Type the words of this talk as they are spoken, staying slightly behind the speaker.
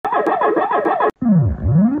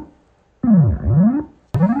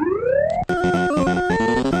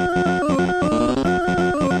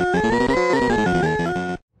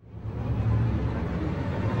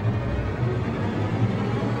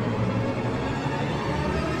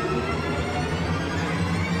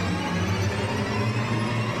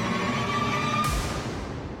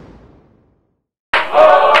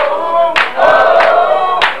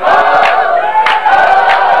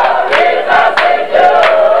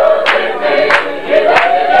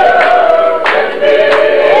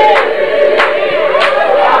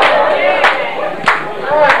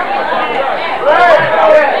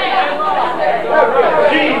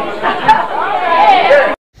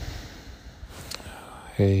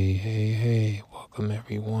Hey, welcome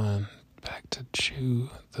everyone back to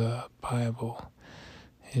Chew the Bible.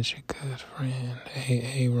 It's your good friend,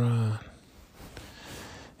 Aaron.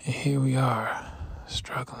 And here we are,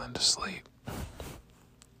 struggling to sleep.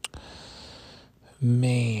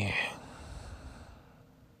 Man,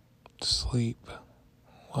 sleep.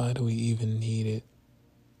 Why do we even need it?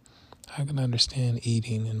 I can understand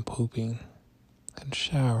eating and pooping and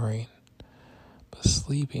showering, but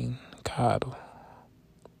sleeping, God,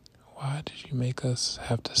 why did you make us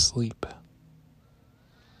have to sleep?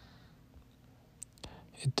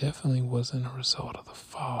 It definitely wasn't a result of the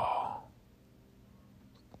fall,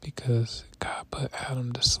 because God put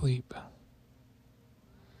Adam to sleep.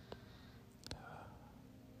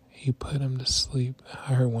 He put him to sleep.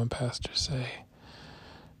 I heard one pastor say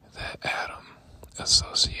that Adam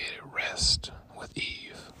associated rest with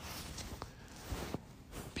Eve,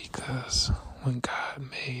 because when God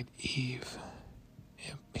made Eve,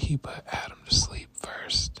 he put Adam to sleep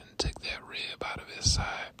first and took that rib out of his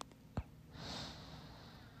side.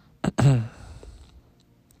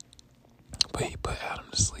 But he put Adam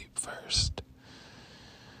to sleep first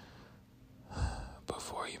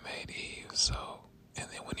before he made Eve. So, and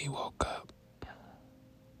then when he woke up,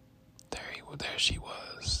 there she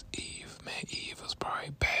was, Eve. Man, Eve was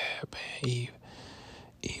probably bad, man.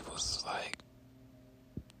 Eve was like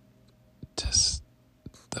just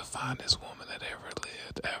the finest woman that ever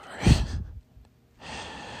lived, ever.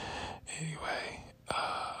 Anyway,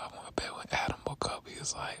 I bet when Adam woke up, he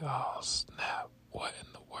was like, oh snap, what in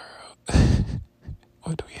the world?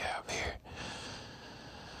 What do we have here?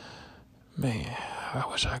 Man, I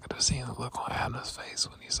wish I could have seen the look on Adam's face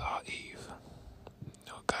when he saw Eve.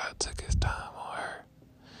 You know, God took his time on her.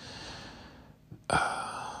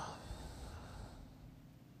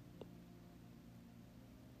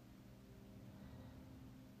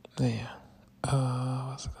 What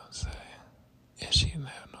was I gonna say? Yeah, she didn't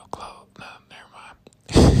have no clothes. No, never mind.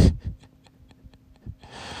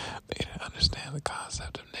 They didn't understand the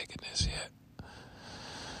concept of nakedness yet.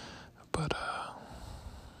 But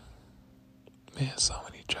man, so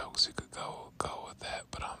many jokes you could go with that.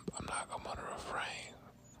 But I'm not gonna refrain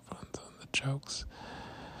from the jokes.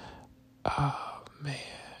 Oh man.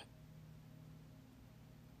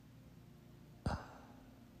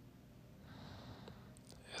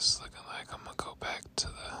 It's looking like I'm gonna go back to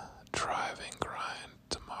the driving grind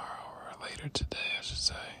tomorrow, or later today, I should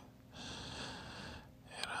say.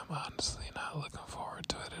 And I'm honestly not looking forward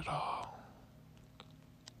to it at all.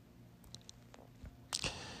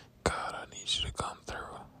 God, I need you to come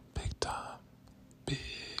through big time. Big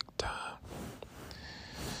time.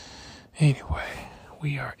 Anyway,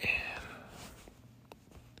 we are in,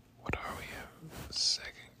 what are we in? 2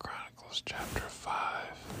 Chronicles chapter 5.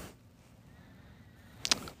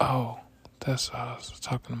 Oh, that's what I was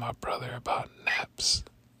talking to my brother about naps.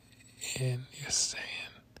 And he was saying,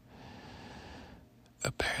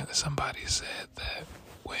 apparently somebody said that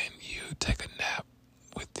when you take a nap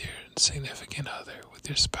with your significant other, with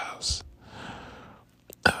your spouse,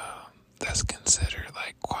 that's considered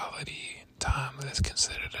like quality time. That's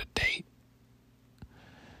considered a date.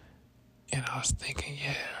 And I was thinking,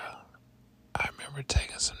 yeah, I remember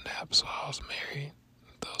taking some naps while I was married.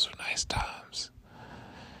 Those were nice times.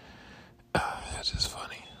 It's just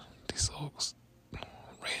funny, these little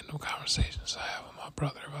random conversations I have with my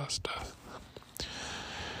brother about stuff.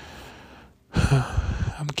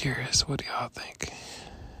 I'm curious, what do y'all think?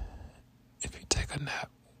 If you take a nap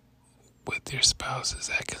with your spouse, is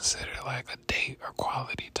that considered like a date or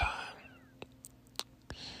quality time?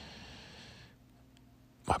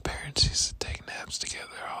 My parents used to take naps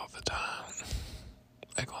together all the time,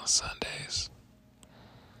 like on Sundays.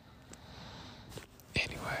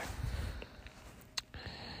 Anyway,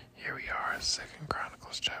 here we are in 2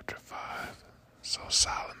 Chronicles chapter 5. So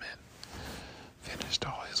Solomon finished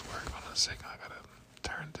all his work. Hold on a second, I gotta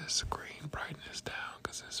turn this screen brightness down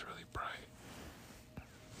because it's really bright.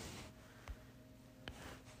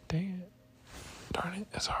 Dang it. Darn it,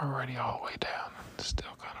 it's already all the way down. It's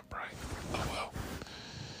still kind of bright. Oh well.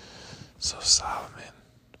 So Solomon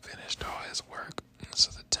finished all his work.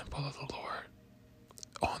 So the temple of the Lord,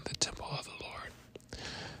 on the temple of the Lord,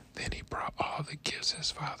 then he brought all the gifts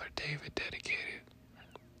his father David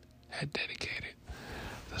had dedicated,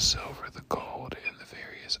 the silver, the gold, and the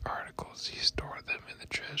various articles. He stored them in the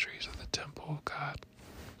treasuries of the temple of God.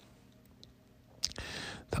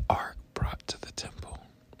 The ark brought to the temple.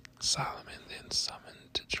 Solomon then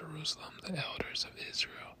summoned to Jerusalem the elders of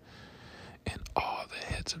Israel and all the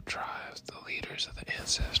heads of tribes, the leaders of the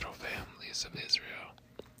ancestral families of Israel.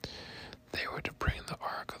 They were to bring the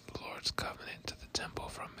Ark of the Lord's Covenant to the temple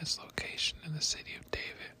from its location in the city of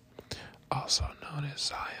David, also known as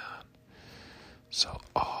Zion. So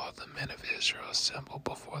all the men of Israel assembled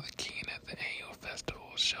before the king at the annual festival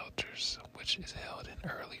of shelters, which is held in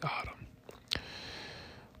early autumn.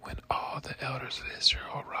 When all the elders of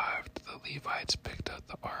Israel arrived, the Levites picked up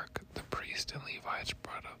the ark. The priests and Levites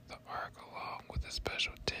brought up the ark along with the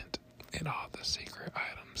special tent and all the secret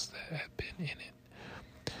items that had been in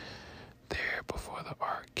it. There before the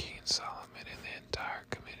ark, King Solomon and the entire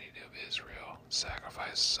community of Israel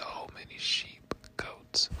sacrificed so many sheep,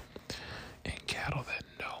 goats, and cattle that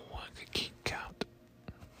no one could keep count.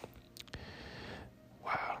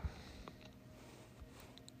 Wow.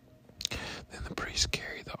 Then the priests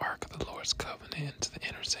carried the Ark of the Lord's Covenant into the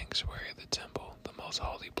inner sanctuary of the temple, the most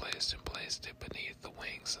holy place, and placed it beneath the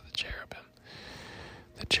wings of the cherubim.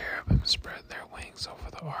 The cherubim spread their wings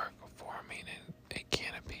over the ark, forming a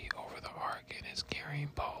canopy over the ark and its carrying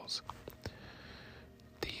poles.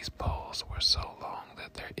 These poles were so long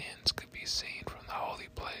that their ends could be seen from the holy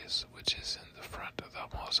place, which is in the front of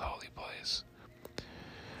the most holy place,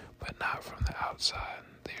 but not from the outside.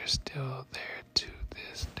 They are still there to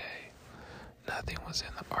this day. Nothing was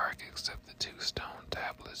in the ark except the 2 stone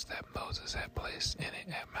tablets that Moses had placed in it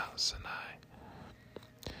at Mount Sinai,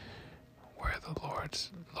 where the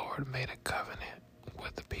Lord made a covenant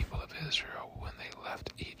with the people of Israel when they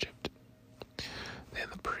left Egypt. Then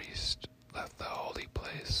the priest left the holy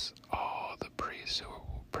place. All the priests who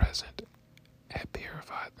were present had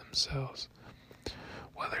purified themselves,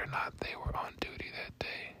 whether or not they were on duty that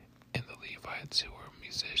day, and the Levites who were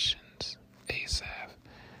musicians, Asaph,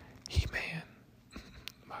 Heman,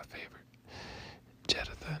 my favorite,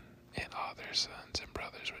 Jeduthun, and all their sons and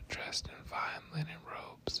brothers were dressed in fine linen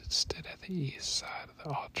robes and stood at the east side of the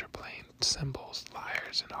altar playing cymbals,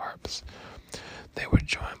 lyres, and harps. They were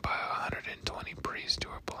joined by 120 priests who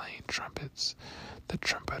were playing trumpets. The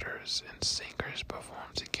trumpeters and singers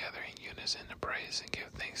performed together in unison to praise and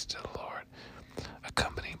give thanks to the Lord.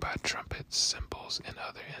 Accompanied by trumpets, cymbals, and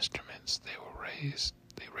other instruments, they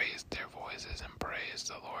raised their voices and praised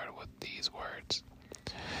the Lord with these words: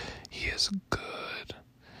 He is good.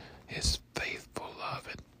 His faithful love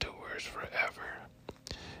endures forever.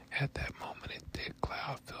 At that moment, a thick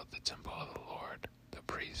cloud filled the temple of the Lord. The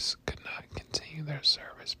priests could not continue their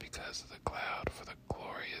service because of the cloud, for the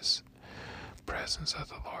glorious presence of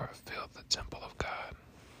the Lord filled the temple of God.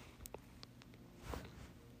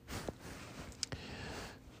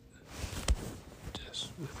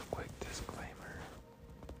 Just with a quick disclaimer,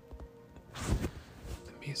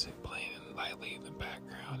 the music playing lightly in the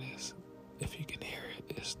background is, if you can hear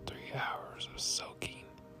it, is 3 hours of soaking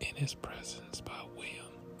in His presence by William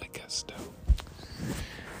Augusto.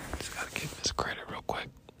 Just gotta give this credit real quick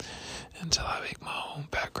until I make my own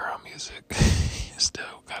background music.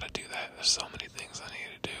 Still gotta do that. There's so many things I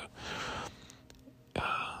need to do.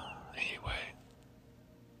 Anyway.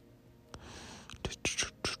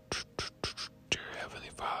 Dear Heavenly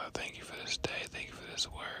Father, thank you for this day. Thank you for this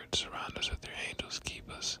word. Surround us with your angels.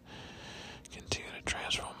 Keep us. Continue to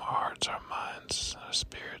transform our hearts, our minds, our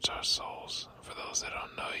spirits, our souls. For those that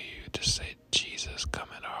don't know you, just say, Jesus, come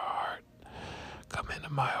into our heart. Come into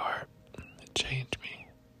my heart and change me.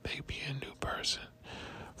 Make me a new person.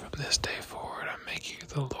 From this day forward, I make you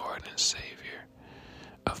the Lord and Savior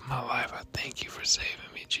of my life. I thank you for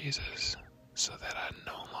saving me, Jesus, so that I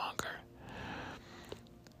no longer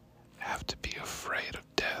have to be afraid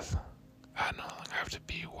of death. I no longer have to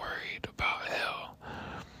be worried about hell.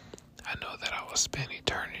 I know that I will spend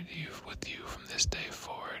eternity with you from this day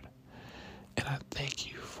forward. And I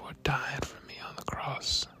thank you for dying for me on the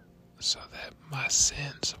cross so that my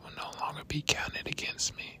sins will no longer be counted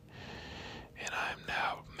against me. And I am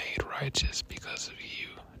now made righteous because of you,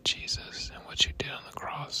 Jesus, and what you did on the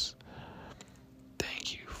cross.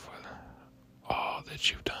 Thank you for all that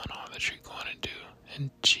you've done, all that you're going to do.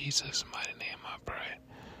 In Jesus' mighty name I pray.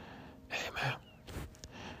 Amen.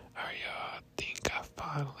 Alright, y'all, I think I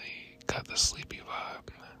finally got the sleepy vibe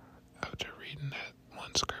after reading that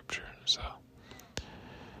one scripture. So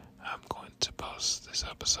I'm going to post this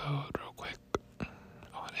episode real quick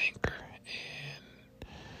on Anchor and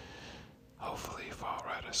hopefully fall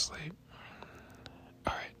right asleep.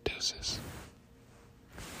 Alright, deuces.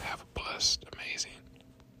 Have a blessed, amazing,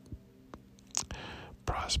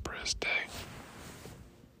 prosperous day.